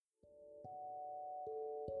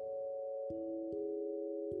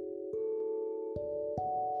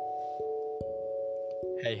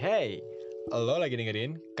Hey hey, lo lagi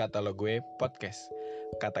dengerin Kata Lo Gue Podcast.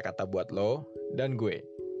 Kata-kata buat lo dan gue.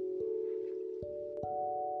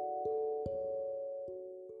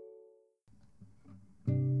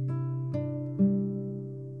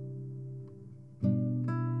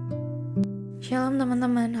 Shalom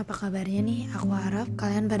teman-teman, apa kabarnya nih? Aku harap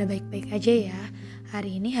kalian pada baik-baik aja ya.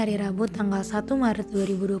 Hari ini hari Rabu tanggal 1 Maret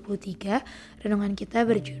 2023. Renungan kita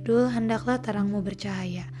berjudul Hendaklah Terangmu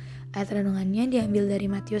Bercahaya. Ayat renungannya diambil dari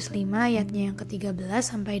Matius 5 ayatnya yang ke-13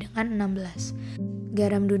 sampai dengan 16.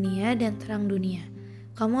 Garam dunia dan terang dunia.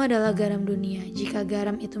 Kamu adalah garam dunia. Jika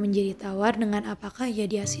garam itu menjadi tawar, dengan apakah ia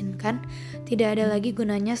diasinkan? Tidak ada lagi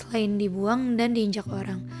gunanya selain dibuang dan diinjak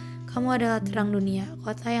orang. Kamu adalah terang dunia.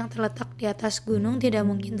 Kota yang terletak di atas gunung tidak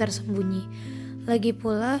mungkin tersembunyi. Lagi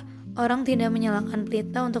pula, orang tidak menyalakan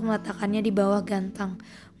pelita untuk meletakkannya di bawah gantang,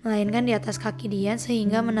 melainkan di atas kaki dia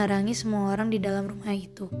sehingga menerangi semua orang di dalam rumah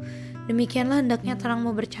itu. Demikianlah hendaknya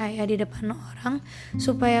terangmu bercahaya di depan orang,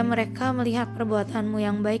 supaya mereka melihat perbuatanmu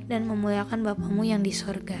yang baik dan memuliakan Bapamu yang di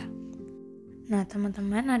sorga. Nah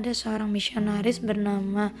teman-teman, ada seorang misionaris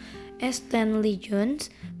bernama Stanley Jones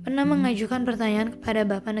pernah mengajukan pertanyaan kepada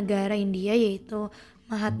Bapak Negara India yaitu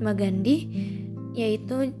Mahatma Gandhi,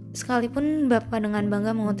 yaitu sekalipun Bapak dengan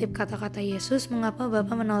bangga mengutip kata-kata Yesus, mengapa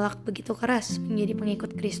Bapak menolak begitu keras menjadi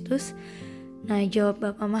pengikut Kristus? Nah, jawab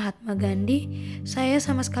Bapak Mahatma Gandhi, saya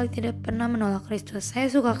sama sekali tidak pernah menolak Kristus.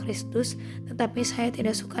 Saya suka Kristus, tetapi saya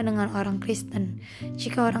tidak suka dengan orang Kristen.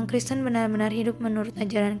 Jika orang Kristen benar-benar hidup menurut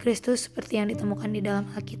ajaran Kristus seperti yang ditemukan di dalam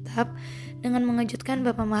Alkitab, dengan mengejutkan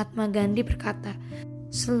Bapak Mahatma Gandhi berkata,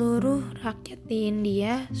 seluruh rakyat di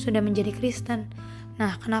India sudah menjadi Kristen.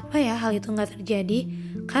 Nah, kenapa ya hal itu nggak terjadi?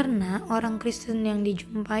 Karena orang Kristen yang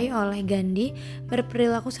dijumpai oleh Gandhi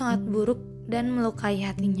berperilaku sangat buruk dan melukai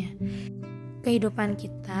hatinya. Kehidupan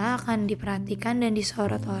kita akan diperhatikan dan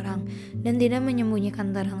disorot orang dan tidak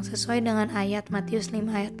menyembunyikan terang sesuai dengan ayat Matius 5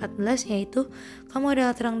 ayat 14 yaitu kamu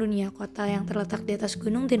adalah terang dunia, kota yang terletak di atas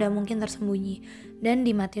gunung tidak mungkin tersembunyi. Dan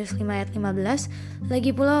di Matius 5 ayat 15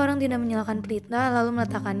 lagi pula orang tidak menyalakan pelita lalu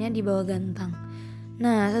meletakkannya di bawah gantang.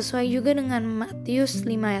 Nah, sesuai juga dengan Matius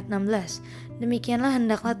 5 ayat 16. Demikianlah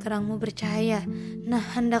hendaklah terangmu bercahaya. Nah,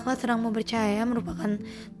 hendaklah terangmu bercahaya merupakan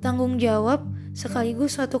tanggung jawab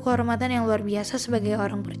sekaligus suatu kehormatan yang luar biasa sebagai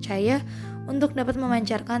orang percaya untuk dapat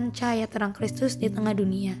memancarkan cahaya terang Kristus di tengah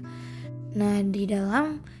dunia. Nah, di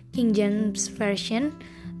dalam King James Version,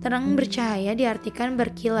 terang bercahaya diartikan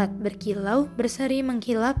berkilat, berkilau, berseri,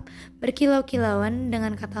 mengkilap, berkilau-kilauan.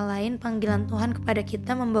 Dengan kata lain, panggilan Tuhan kepada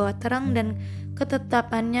kita membawa terang dan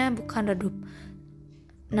ketetapannya bukan redup.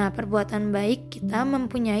 Nah, perbuatan baik kita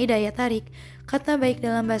mempunyai daya tarik. Kata baik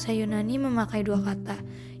dalam bahasa Yunani memakai dua kata,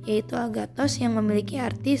 yaitu agathos yang memiliki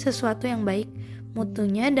arti sesuatu yang baik,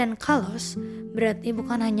 mutunya, dan kalos berarti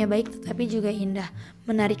bukan hanya baik tetapi juga indah,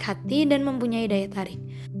 menarik hati dan mempunyai daya tarik.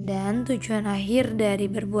 Dan tujuan akhir dari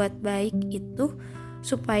berbuat baik itu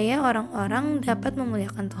supaya orang-orang dapat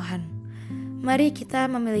memuliakan Tuhan. Mari kita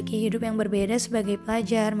memiliki hidup yang berbeda sebagai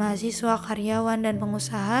pelajar, mahasiswa, karyawan, dan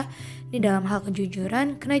pengusaha di dalam hal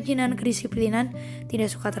kejujuran, kerajinan, kedisiplinan,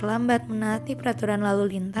 tidak suka terlambat, menaati peraturan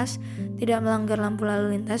lalu lintas, tidak melanggar lampu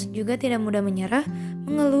lalu lintas, juga tidak mudah menyerah,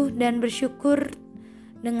 mengeluh, dan bersyukur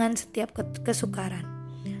dengan setiap kesukaran.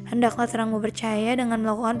 Hendaklah terangmu bercahaya dengan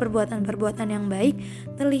melakukan perbuatan-perbuatan yang baik,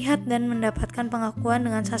 terlihat dan mendapatkan pengakuan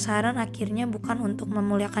dengan sasaran akhirnya bukan untuk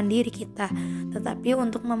memuliakan diri kita, tetapi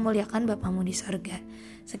untuk memuliakan Bapamu di sorga.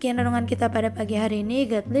 Sekian renungan kita pada pagi hari ini.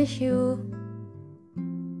 God bless you.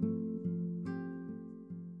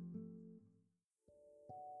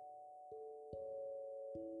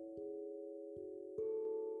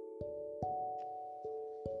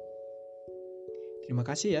 Terima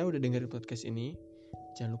kasih ya udah dengerin podcast ini.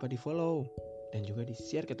 Jangan lupa di follow dan juga di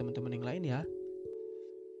share ke teman-teman yang lain ya.